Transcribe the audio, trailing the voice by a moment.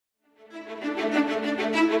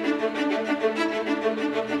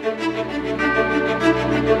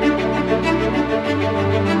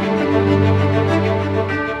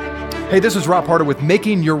Hey, this is Rob Harder with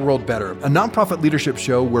Making Your World Better, a nonprofit leadership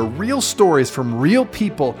show where real stories from real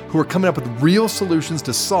people who are coming up with real solutions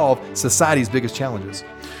to solve society's biggest challenges.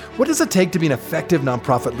 What does it take to be an effective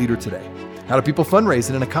nonprofit leader today? How do people fundraise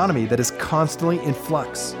in an economy that is constantly in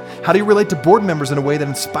flux? How do you relate to board members in a way that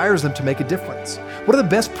inspires them to make a difference? What are the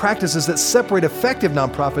best practices that separate effective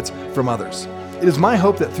nonprofits from others? It is my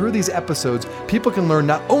hope that through these episodes, people can learn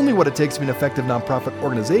not only what it takes to be an effective nonprofit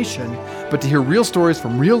organization, but to hear real stories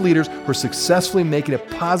from real leaders who are successfully making a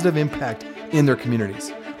positive impact in their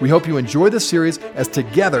communities. We hope you enjoy this series as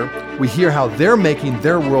together we hear how they're making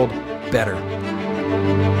their world better.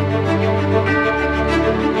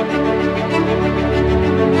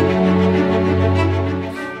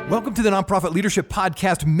 Welcome to the Nonprofit Leadership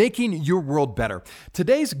Podcast, Making Your World Better.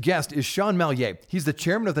 Today's guest is Schone Malliet. He's the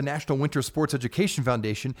chairman of the National Winter Sports Education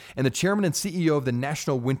Foundation and the chairman and CEO of the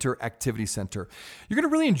National Winter Activity Center. You're going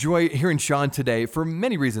to really enjoy hearing Schone today for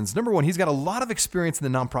many reasons. Number one, he's got a lot of experience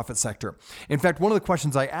in the nonprofit sector. In fact, one of the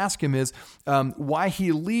questions I ask him is why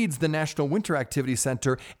he leads the National Winter Activity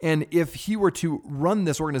Center, and if he were to run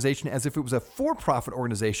this organization as if it was a for-profit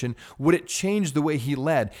organization, would it change the way he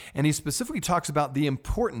led? And he specifically talks about the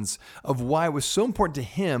importance of why it was so important to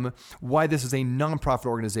him, why this is a nonprofit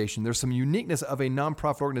organization. There's some uniqueness of a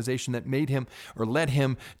nonprofit organization that made him or led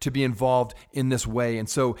him to be involved in this way. And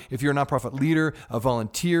so if you're a nonprofit leader, a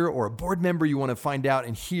volunteer, or a board member, you want to find out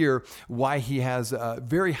and hear why he has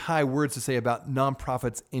very high words to say about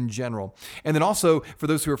nonprofits in general. And then also, for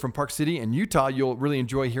those who are from Park City and Utah, you'll really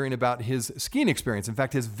enjoy hearing about his skiing experience. In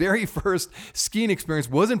fact, his very first skiing experience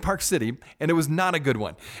was in Park City, and it was not a good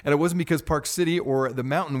one. And it wasn't because Park City or the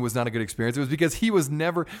mountain was not a good experience. It was because he was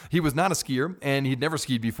not a skier and he'd never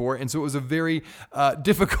skied before. And so it was a very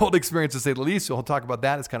difficult experience to say the least. So he'll talk about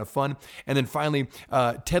that. It's kind of fun. And then finally,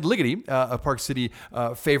 Ted Ligety, a Park City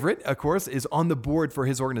favorite, of course, is on the board for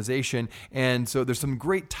his organization. And so there's some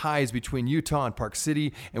great ties between Utah and Park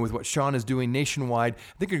City and with what Schone is doing nationwide.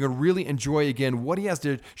 I think you're going to really enjoy, again, what he has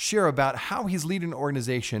to share about how he's leading an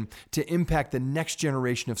organization to impact the next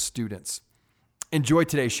generation of students. Enjoy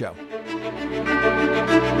today's show.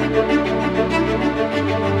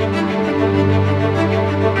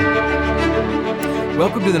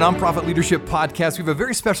 Welcome to the Nonprofit Leadership Podcast. We have a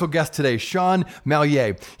very special guest today, Schone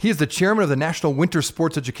Malliet. He is the chairman of the National Winter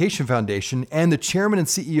Sports Education Foundation and the chairman and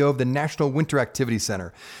CEO of the National Winter Activity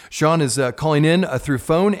Center. Schone is calling in through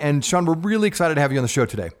phone, and Schone, we're really excited to have you on the show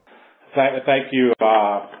today. Thank you,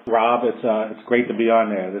 Rob. It's great to be on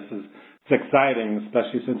there. It's exciting,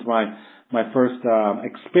 especially since my first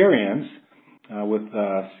experience with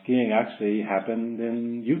skiing actually happened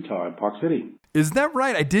in Utah, in Park City. Is that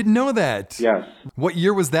right? I didn't know that. Yes. What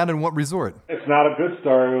year was that and what resort? It's not a good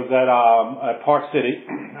story. It was at Park City.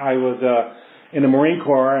 I was in the Marine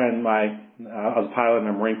Corps, and I was a pilot in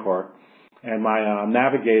the Marine Corps, and my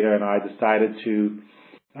navigator and I decided to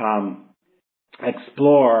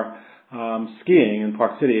explore skiing in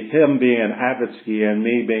Park City, him being an avid skier and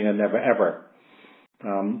me being a never-ever.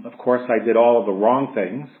 Of course, I did all of the wrong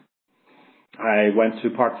things. I went to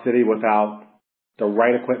Park City without the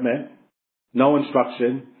right equipment, no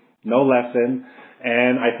instruction, no lesson,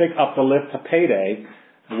 and I think up the lift to payday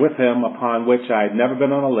with him, upon which I'd never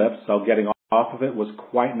been on a lift, so getting off of it was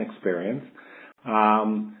quite an experience.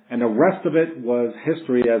 And the rest of it was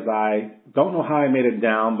history, as I don't know how I made it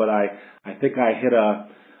down, but I think I hit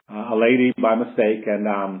a lady by mistake, and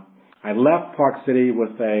I left Park City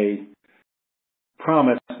with a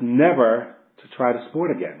promise never to try the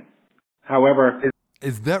sport again. However,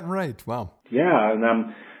 is that right? Wow. Yeah,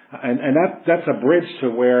 and that's a bridge to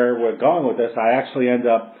where we're going with this. I actually end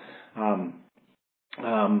up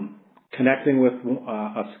connecting with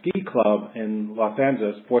a ski club in Los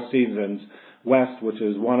Angeles, Four Seasons West, which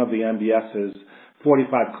is one of the NBS's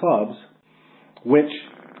 45 clubs, which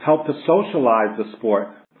helped to socialize the sport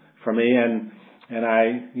for me. And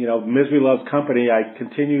I, misery loves company. I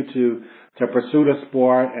continue to pursue the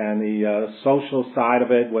sport and the social side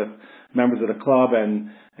of it with members of the club, and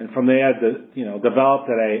from there, developed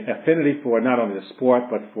an affinity for not only the sport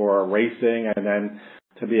but for racing, and then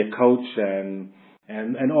to be a coach,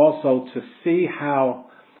 and also to see how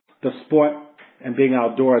the sport and being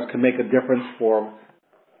outdoors can make a difference for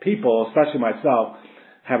people, especially myself,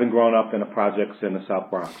 having grown up in the projects in the South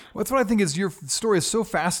Bronx. Well, that's what I think is your story is so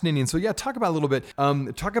fascinating. So yeah, talk about a little bit,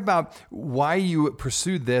 talk about why you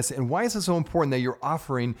pursued this and why is it so important that you're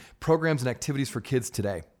offering programs and activities for kids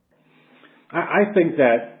today? I think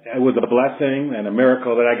that it was a blessing and a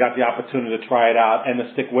miracle that I got the opportunity to try it out and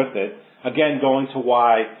to stick with it. Again, going to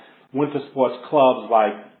why winter sports clubs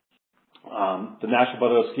like the National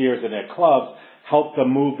Brotherhood of Skiers and their clubs help to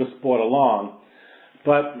move the sport along.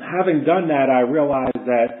 But having done that, I realized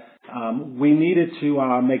that we needed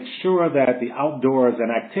to make sure that the outdoors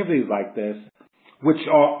and activities like this, which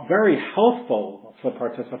are very healthful for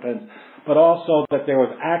participants, but also that there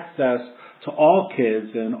was access to all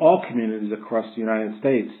kids in all communities across the United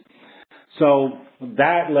States. So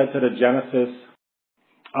that led to the genesis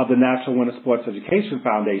of the National Winter Sports Education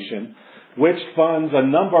Foundation, which funds a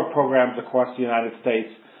number of programs across the United States,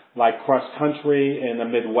 like cross country in the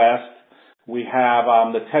Midwest. We have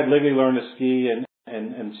the Ted Ligety Learn to Ski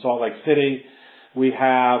in Salt Lake City. We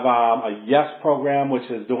have a YES program, which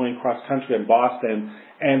is doing cross country in Boston.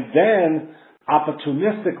 And then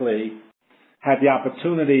opportunistically had the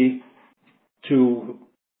opportunity to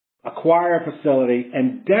acquire a facility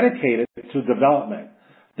and dedicate it to development.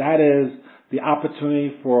 That is the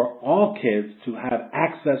opportunity for all kids to have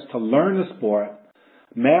access to learn the sport,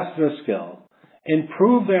 master a skill,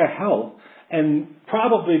 improve their health, and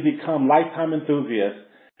probably become lifetime enthusiasts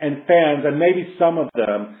and fans, and maybe some of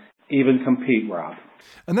them even compete, Rob.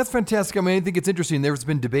 And that's fantastic. I mean, I think it's interesting. There's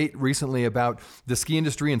been debate recently about the ski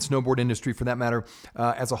industry and snowboard industry, for that matter,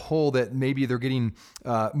 as a whole, that maybe they're getting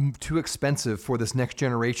too expensive for this next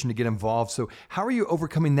generation to get involved. So how are you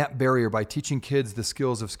overcoming that barrier by teaching kids the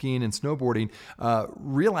skills of skiing and snowboarding,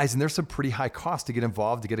 realizing there's some pretty high cost to get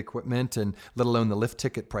involved, to get equipment, and let alone the lift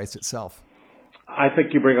ticket price itself? I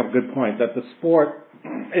think you bring up a good point, that the sport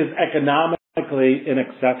is economically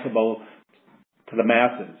inaccessible to the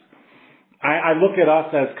masses. I look at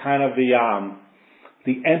us as kind of the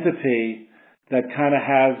entity that kind of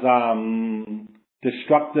has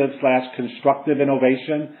destructive/constructive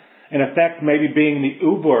innovation. In effect, maybe being the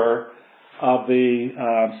Uber of the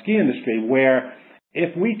ski industry, where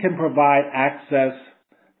if we can provide access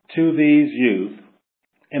to these youth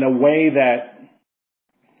in a way that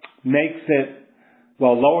makes it,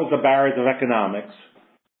 lowers the barriers of economics,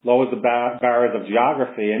 lowers the barriers of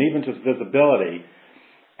geography, and even just visibility,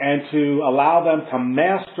 and to allow them to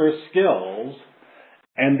master skills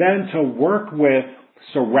and then to work with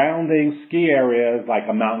surrounding ski areas like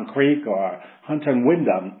a Mountain Creek or Hunter and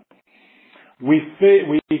Wyndham, we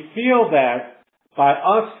feel that by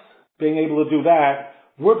us being able to do that,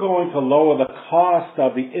 we're going to lower the cost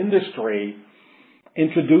of the industry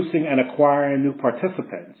introducing and acquiring new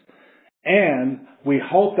participants. And we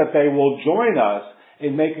hope that they will join us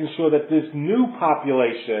in making sure that this new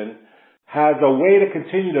population has a way to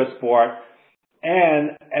continue the sport,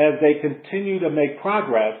 and as they continue to make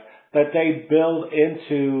progress, that they build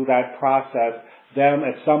into that process them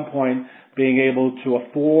at some point being able to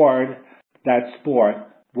afford that sport,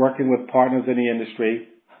 working with partners in the industry.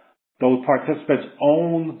 Those participants'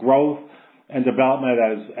 own growth and development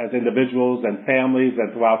as individuals and families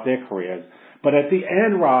and throughout their careers. But at the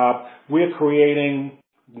end, Rob, we're creating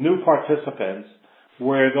new participants.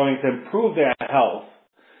 We're going to improve their health.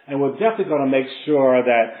 And we're definitely going to make sure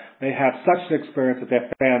that they have such an experience with their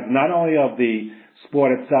fans, not only of the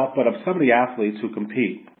sport itself, but of some of the athletes who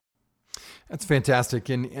compete. That's fantastic.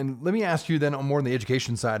 And let me ask you then on more on the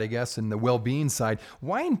education side, I guess, and the well-being side.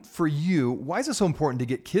 Why is it so important to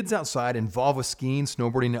get kids outside involved with skiing,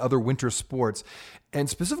 snowboarding, and other winter sports, and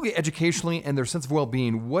specifically educationally and their sense of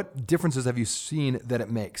well-being? What differences have you seen that it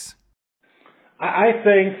makes? I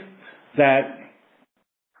think that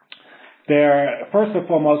first and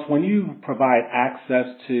foremost, when you provide access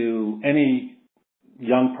to any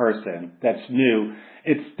young person that's new,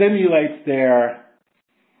 it stimulates their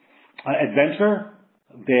adventure,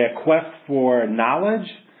 their quest for knowledge,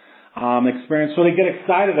 experience. So they get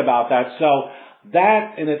excited about that. So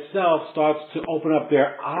that in itself starts to open up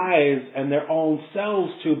their eyes and their own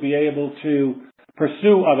selves to be able to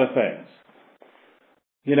pursue other things.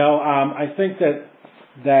 I think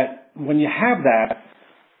that when you have that,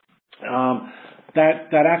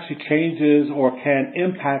 that actually changes or can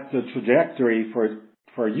impact the trajectory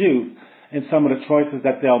for youth in some of the choices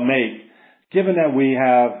that they'll make, given that we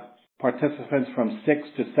have participants from 6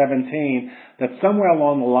 to 17, that somewhere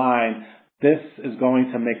along the line, this is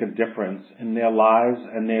going to make a difference in their lives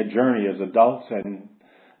and their journey as adults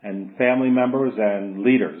and family members and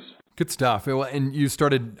leaders. Good stuff. Well, and you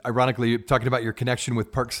started, ironically, talking about your connection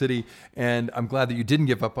with Park City, and I'm glad that you didn't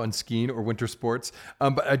give up on skiing or winter sports.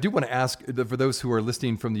 But I do want to ask, for those who are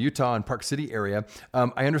listening from the Utah and Park City area,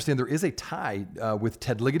 I understand there is a tie with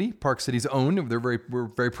Ted Ligety, Park City's own. We're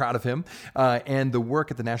very proud of him, and the work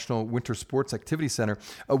at the National Winter Sports Activity Center.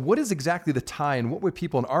 What is exactly the tie, and what would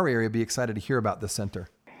people in our area be excited to hear about this center?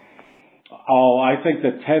 Oh, I think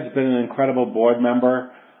that Ted's been an incredible board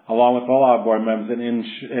member, along with all our board members,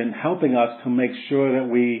 in helping us to make sure that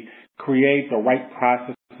we create the right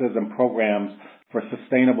processes and programs for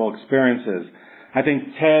sustainable experiences. I think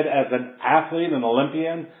Ted, as an athlete, an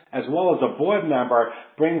Olympian, as well as a board member,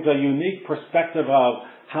 brings a unique perspective of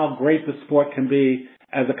how great the sport can be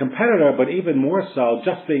as a competitor, but even more so,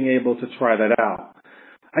 just being able to try that out.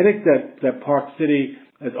 I think that Park City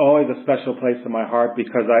is always a special place in my heart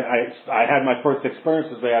because I had my first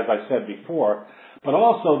experiences there, as I said before, but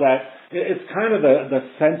also that it's kind of the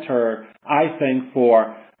center, I think,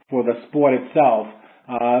 for the sport itself,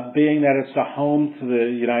 being that it's the home to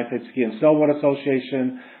the United States Ski and Snowboard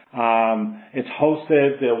Association. It's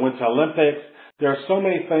hosted the Winter Olympics. There are so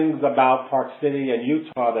many things about Park City and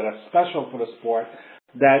Utah that are special for the sport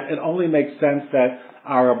that it only makes sense that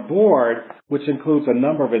our board, which includes a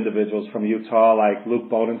number of individuals from Utah, like Luke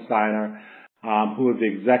Bodensteiner, who is the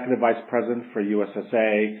Executive Vice President for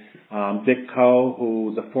USSA, Dick Coe,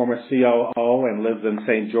 who's a former COO and lives in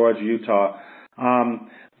St. George, Utah.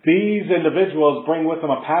 These individuals bring with them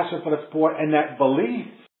a passion for the sport and that belief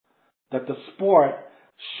that the sport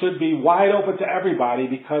should be wide open to everybody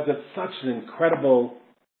because it's such an incredible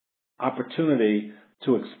opportunity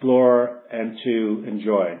to explore and to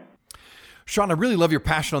enjoy. Schone, I really love your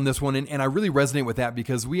passion on this one, and I really resonate with that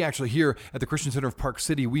because we actually here at the Christian Center of Park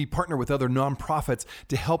City, we partner with other nonprofits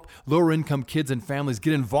to help lower-income kids and families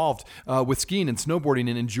get involved with skiing and snowboarding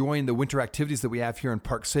and enjoying the winter activities that we have here in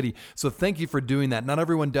Park City. So thank you for doing that. Not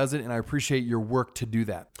everyone does it, and I appreciate your work to do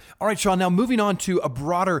that. All right, Schone, now moving on to a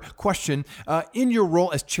broader question. In your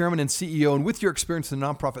role as chairman and CEO and with your experience in the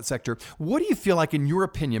nonprofit sector, what do you feel like, in your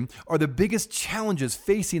opinion, are the biggest challenges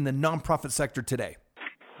facing the nonprofit sector today?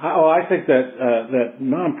 I think that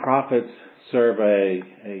nonprofits serve a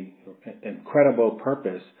incredible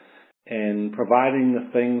purpose in providing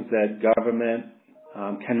the things that government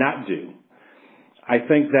cannot do. I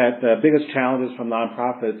think that the biggest challenges from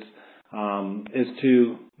nonprofits is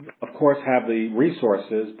to, of course, have the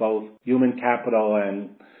resources, both human capital and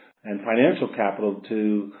financial capital,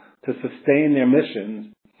 to sustain their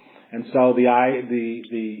missions. And so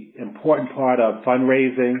the important part of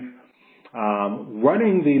fundraising,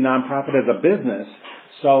 running the nonprofit as a business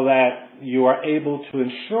so that you are able to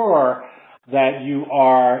ensure that you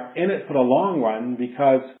are in it for the long run,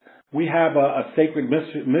 because we have a sacred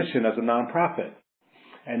mission as a nonprofit,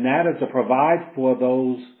 and that is to provide for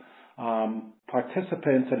those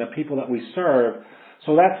participants and the people that we serve.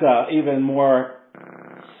 So that's an even more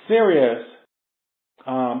serious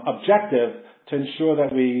objective, to ensure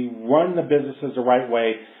that we run the businesses the right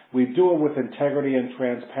way. We do it with integrity and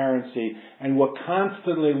transparency, and we're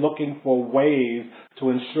constantly looking for ways to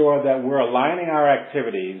ensure that we're aligning our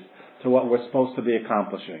activities to what we're supposed to be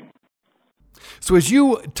accomplishing. So as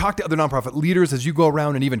you talk to other nonprofit leaders, as you go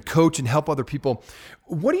around and even coach and help other people,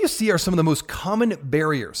 what do you see are some of the most common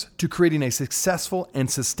barriers to creating a successful and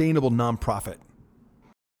sustainable nonprofit?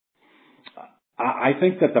 I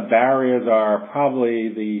think that the barriers are probably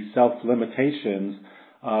the self-limitations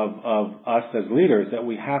of us as leaders, that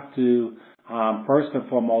we have to, first and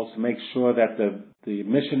foremost, make sure that the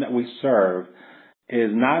mission that we serve is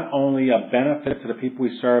not only a benefit to the people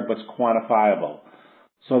we serve, but it's quantifiable.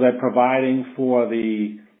 So that providing for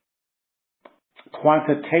the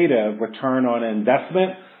quantitative return on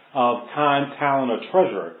investment of time, talent, or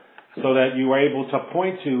treasure, so that you are able to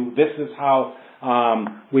point to, this is how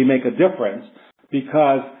we make a difference,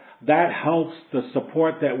 because that helps the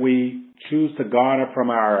support that we choose to garner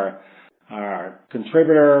from our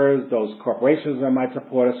contributors, those corporations that might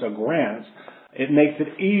support us, or grants. It makes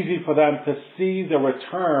it easy for them to see the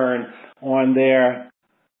return on their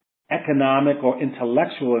economic or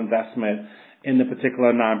intellectual investment in the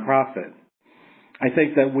particular nonprofit. I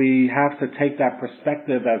think that we have to take that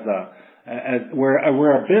perspective as we're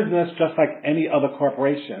a business just like any other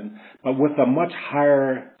corporation, but with a much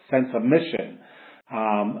higher sense of mission.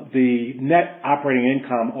 The net operating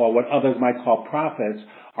income, or what others might call profits,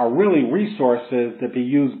 are really resources that be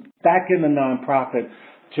used back in the nonprofit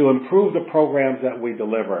to improve the programs that we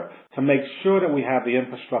deliver, to make sure that we have the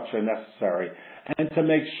infrastructure necessary, and to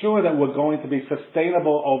make sure that we're going to be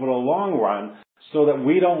sustainable over the long run so that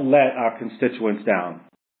we don't let our constituents down.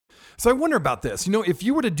 So I wonder about this. If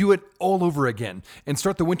you were to do it all over again and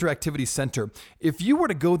start the Winter Activity Center, if you were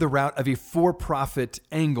to go the route of a for-profit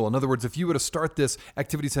angle, in other words, if you were to start this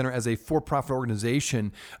activity center as a for-profit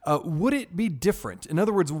organization, would it be different? In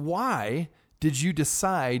other words, why did you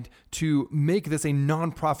decide to make this a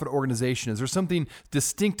nonprofit organization? Is there something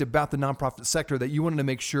distinct about the nonprofit sector that you wanted to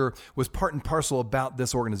make sure was part and parcel about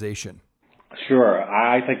this organization? Sure.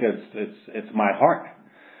 I think it's my heart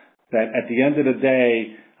that at the end of the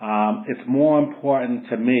day, it's more important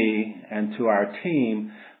to me and to our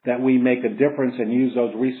team that we make a difference and use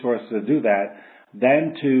those resources to do that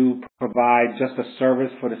than to provide just a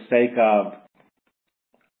service for the sake of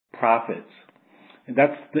profits. And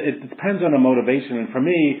it depends on the motivation. And for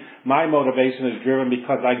me, my motivation is driven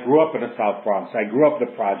because I grew up in the South Bronx. I grew up in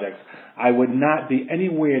the projects. I would not be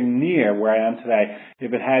anywhere near where I am today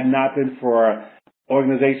if it had not been for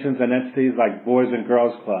organizations and entities like Boys and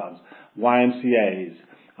Girls Clubs, YMCAs,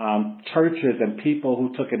 churches, and people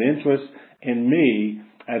who took an interest in me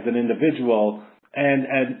as an individual and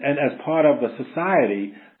as part of the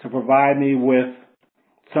society to provide me with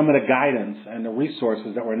some of the guidance and the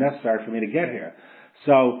resources that were necessary for me to get here.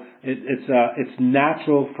 So it's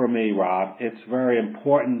natural for me, Rob. It's very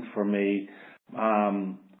important for me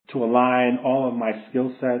to align all of my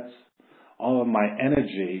skill sets, all of my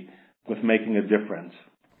energy with making a difference.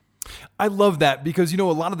 I love that because, a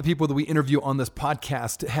lot of the people that we interview on this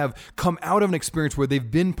podcast have come out of an experience where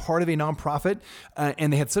they've been part of a nonprofit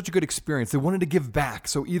and they had such a good experience. They wanted to give back.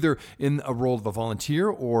 So either in a role of a volunteer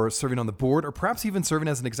or serving on the board or perhaps even serving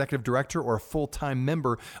as an executive director or a full-time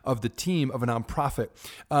member of the team of a nonprofit.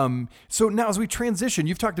 So now as we transition,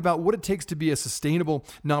 you've talked about what it takes to be a sustainable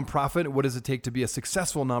nonprofit. What does it take to be a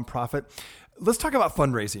successful nonprofit? Let's talk about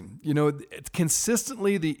fundraising.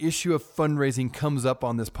 Consistently the issue of fundraising comes up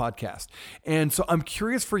on this podcast. And so I'm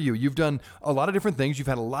curious for you. You've done a lot of different things. You've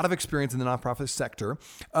had a lot of experience in the nonprofit sector.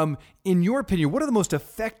 In your opinion, what are the most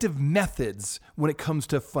effective methods when it comes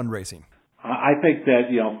to fundraising? I think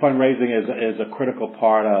that, fundraising is a critical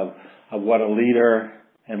part of what a leader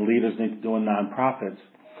and leaders need to do in nonprofits.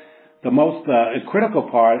 The most critical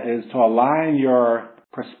part is to align your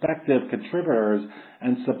prospective contributors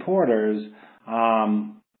and supporters,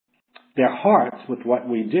 their hearts with what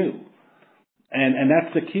we do. And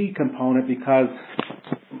that's the key component because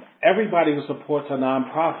everybody who supports a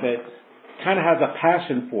nonprofit kind of has a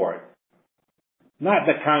passion for it. Not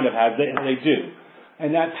that kind of has, they do.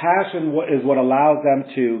 And that passion is what allows them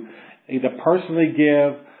to either personally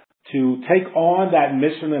give, to take on that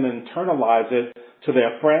mission and internalize it to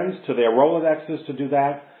their friends, to their Rolodexes to do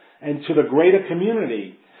that, and to the greater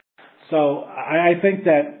community. So I think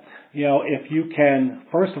that, if you can,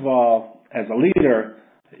 first of all, as a leader,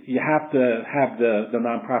 you have to have the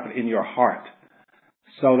nonprofit in your heart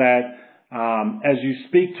so that as you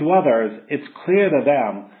speak to others, it's clear to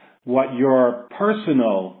them what your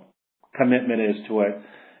personal commitment is to it.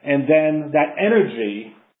 And then that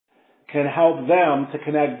energy can help them to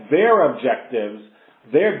connect their objectives,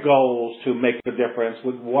 their goals to make the difference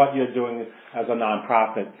with what you're doing as a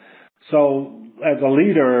nonprofit. So as a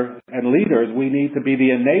leader and leaders, we need to be the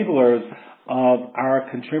enablers of our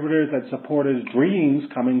contributors and supporters' dreams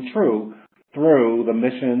coming true through the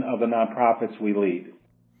mission of the nonprofits we lead.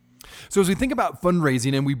 So as we think about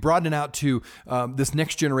fundraising and we broaden it out to this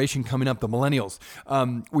next generation coming up, the millennials,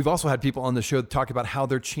 we've also had people on the show talk about how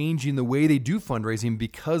they're changing the way they do fundraising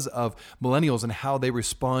because of millennials and how they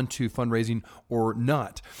respond to fundraising or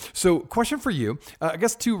not. So question for you, I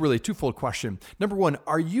guess twofold question. Number one,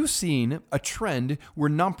 are you seeing a trend where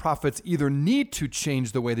nonprofits either need to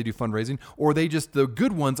change the way they do fundraising or the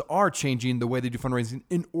good ones are changing the way they do fundraising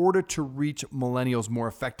in order to reach millennials more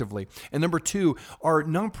effectively? And number two, are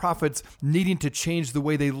nonprofits needing to change the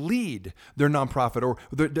way they lead their nonprofit, or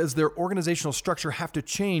does their organizational structure have to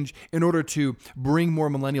change in order to bring more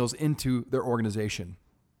millennials into their organization?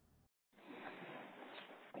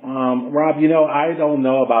 Rob, I don't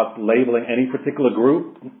know about labeling any particular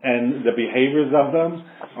group, and the behaviors of them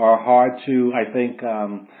are hard to, I think,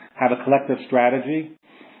 have a collective strategy.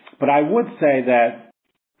 But I would say that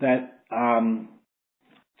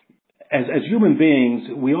as human beings,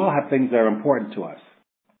 we all have things that are important to us.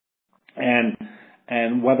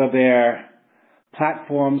 And whether they're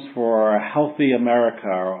platforms for a healthy America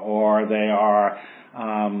or they are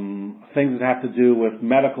things that have to do with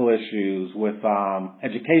medical issues, with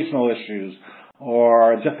educational issues,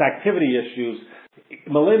 or just activity issues,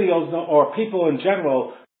 millennials or people in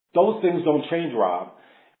general, those things don't change, Rob.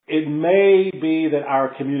 It may be that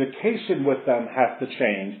our communication with them has to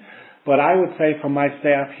change, but I would say from my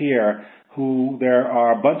staff here, there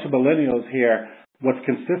are a bunch of millennials here, what's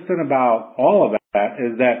consistent about all of that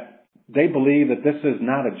is that they believe that this is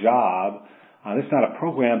not a job, this is not a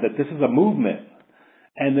program, that this is a movement.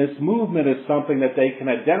 And this movement is something that they can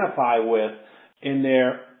identify with in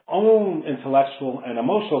their own intellectual and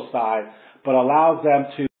emotional side, but allows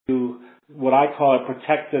them to, what I call it,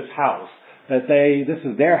 protect this house. That this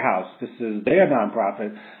is their house, this is their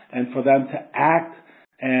nonprofit, and for them to act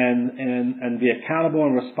and be accountable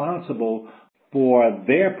and responsible for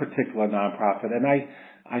their particular nonprofit. And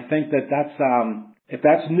I think that's if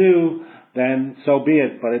that's new, then so be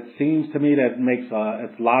it. But it seems to me that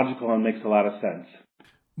it's logical and makes a lot of sense.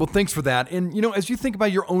 Well, thanks for that. And, as you think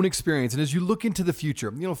about your own experience and as you look into the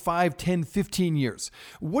future, 5, 10, 15 years,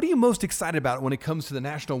 what are you most excited about when it comes to the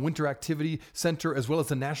National Winter Activity Center as well as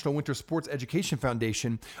the National Winter Sports Education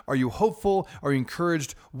Foundation? Are you hopeful? Are you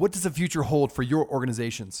encouraged? What does the future hold for your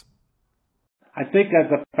organizations? I think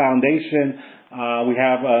as a foundation, we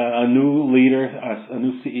have a new leader, a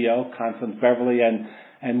new CEO, Constance Beverly,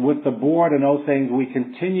 and with the board and those things, we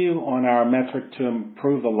continue on our metric to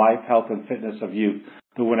improve the life, health, and fitness of youth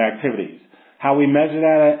through winter activities. How we measure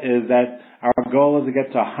that is that our goal is to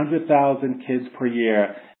get to 100,000 kids per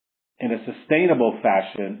year in a sustainable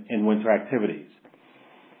fashion in winter activities.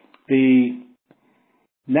 The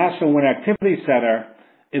National Winter Activity Center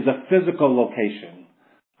is a physical location.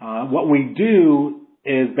 What we do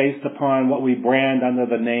is based upon what we brand under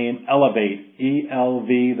the name Elevate,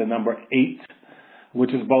 E-L-V, the number 8, which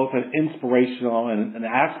is both an inspirational and an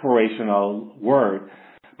aspirational word.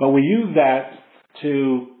 But we use that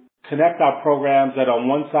to connect our programs that on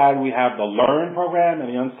one side we have the Learn program and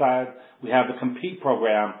on the other side we have the Compete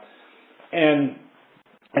program. And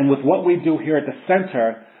with what we do here at the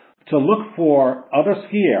center, to look for other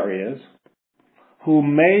ski areas who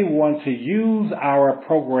may want to use our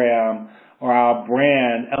program or our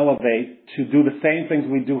brand, Elevate, to do the same things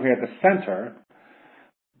we do here at the center,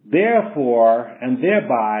 therefore and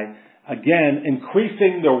thereby, again,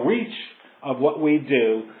 increasing the reach of what we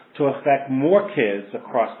do to affect more kids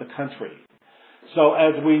across the country. So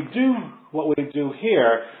as we do what we do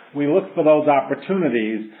here, we look for those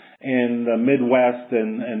opportunities in the Midwest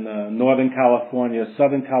and Northern California,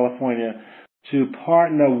 Southern California, to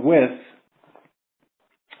partner with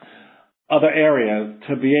other areas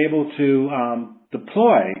to be able to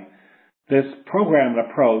deploy this program and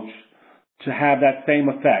approach to have that same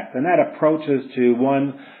effect. And that approach is to,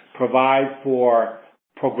 one, provide for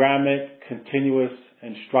programmatic continuous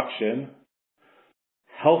instruction,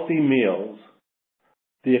 healthy meals,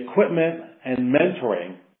 the equipment and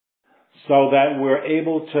mentoring so that we're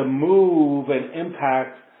able to move and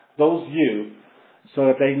impact those youth so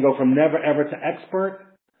that they can go from never ever to expert.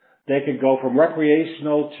 They can go from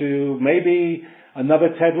recreational to maybe another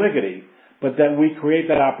Ted Ligety, but then we create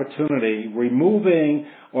that opportunity, removing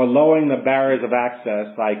or lowering the barriers of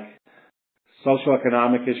access like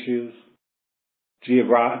socioeconomic issues,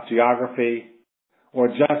 geography, or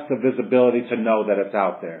just the visibility to know that it's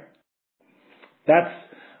out there. That's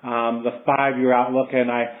the 5-year outlook, and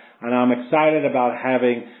I'm excited about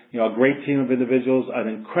having a great team of individuals, an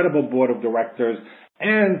incredible board of directors,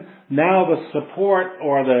 and now the support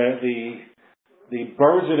or the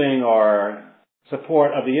burgeoning or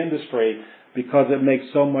support of the industry, because it makes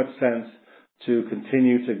so much sense to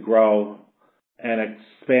continue to grow and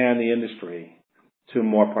expand the industry to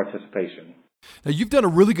more participation. Now, you've done a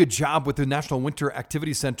really good job with the National Winter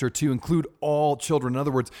Activity Center to include all children. In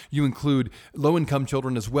other words, you include low-income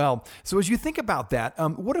children as well. So as you think about that,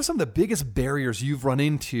 what are some of the biggest barriers you've run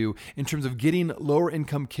into in terms of getting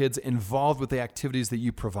lower-income kids involved with the activities that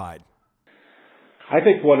you provide? I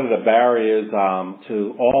think one of the barriers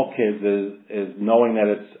to all kids is knowing that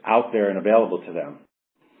it's out there and available to them.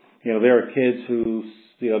 There are kids who,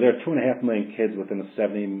 there are 2.5 million kids within a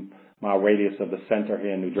 70-mile radius of the center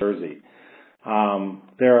here in New Jersey.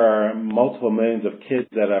 There are multiple millions of kids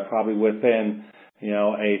that are probably within,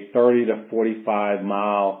 a 30 to 45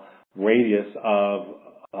 mile radius of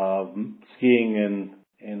skiing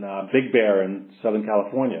in Big Bear in Southern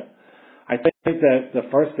California. I think that the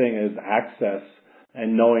first thing is access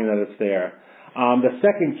and knowing that it's there. The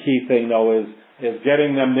second key thing, though, is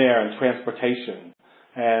getting them there and transportation.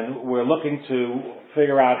 And we're looking to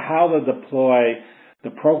figure out how to deploy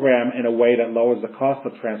the program in a way that lowers the cost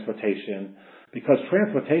of transportation, because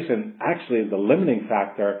transportation actually is the limiting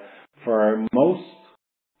factor for most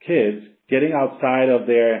kids getting outside of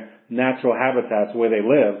their natural habitats where they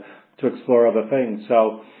live to explore other things.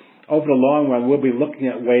 So over the long run, we'll be looking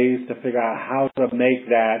at ways to figure out how to make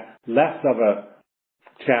that less of a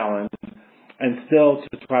challenge and still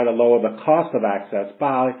to try to lower the cost of access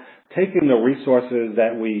by taking the resources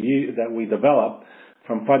that we develop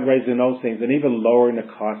from fundraising those things and even lowering the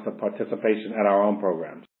cost of participation at our own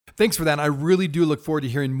programs. Thanks for that. I really do look forward to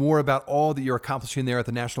hearing more about all that you're accomplishing there at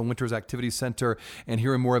the National Winter Activity Center and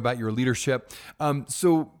hearing more about your leadership.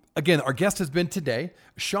 So again, our guest has been today,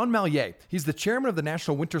 Schone Malliet. He's the chairman of the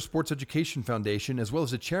National Winter Sports Education Foundation, as well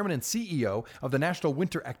as the chairman and CEO of the National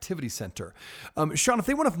Winter Activity Center. Schone, if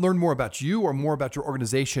they want to learn more about you or more about your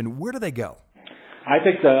organization, where do they go? I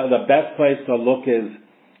think the best place to look is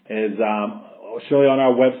surely on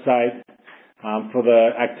our website. For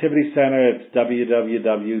the Activity Center, it's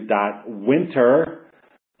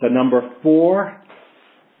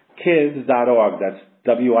www.winter4kids.org. That's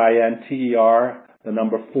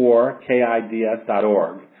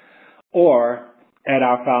WINTER4KIDS.org, or at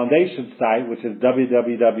our foundation site, which is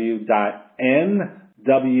www.nwsef.org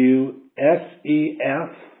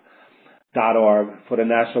for the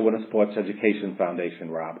National Winter Sports Education Foundation,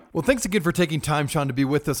 Rob. Well, thanks again for taking time, Sean, to be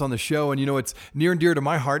with us on the show. And, it's near and dear to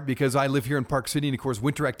my heart because I live here in Park City. And, of course,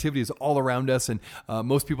 winter activity is all around us. And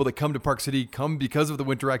most people that come to Park City come because of the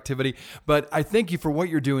winter activity. But I thank you for what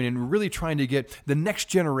you're doing and really trying to get the next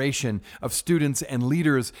generation of students and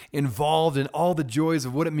leaders involved in all the joys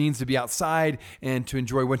of what it means to be outside and to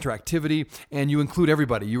enjoy winter activity. And you include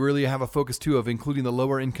everybody. You really have a focus, too, of including the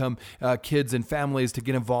lower income kids and families to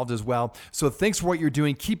get involved as well. So thanks for what you're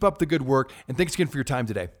doing. Keep up the good work. And thanks again for your time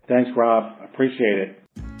today. Thanks, Rob. Appreciate it.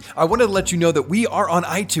 I wanted to let you know that we are on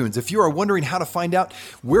iTunes. If you are wondering how to find out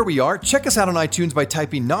where we are, check us out on iTunes by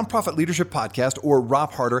typing Nonprofit Leadership Podcast or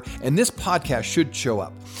Rob Harder, and this podcast should show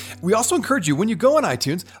up. We also encourage you, when you go on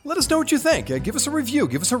iTunes, let us know what you think. Give us a review,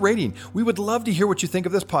 give us a rating. We would love to hear what you think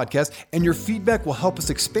of this podcast, and your feedback will help us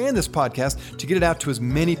expand this podcast to get it out to as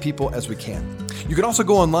many people as we can. You can also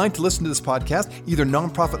go online to listen to this podcast, either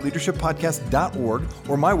nonprofitleadershippodcast.org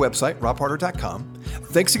or my website, robharder.com.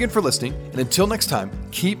 Thanks again for listening, and until next time,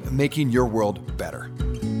 keep making your world better.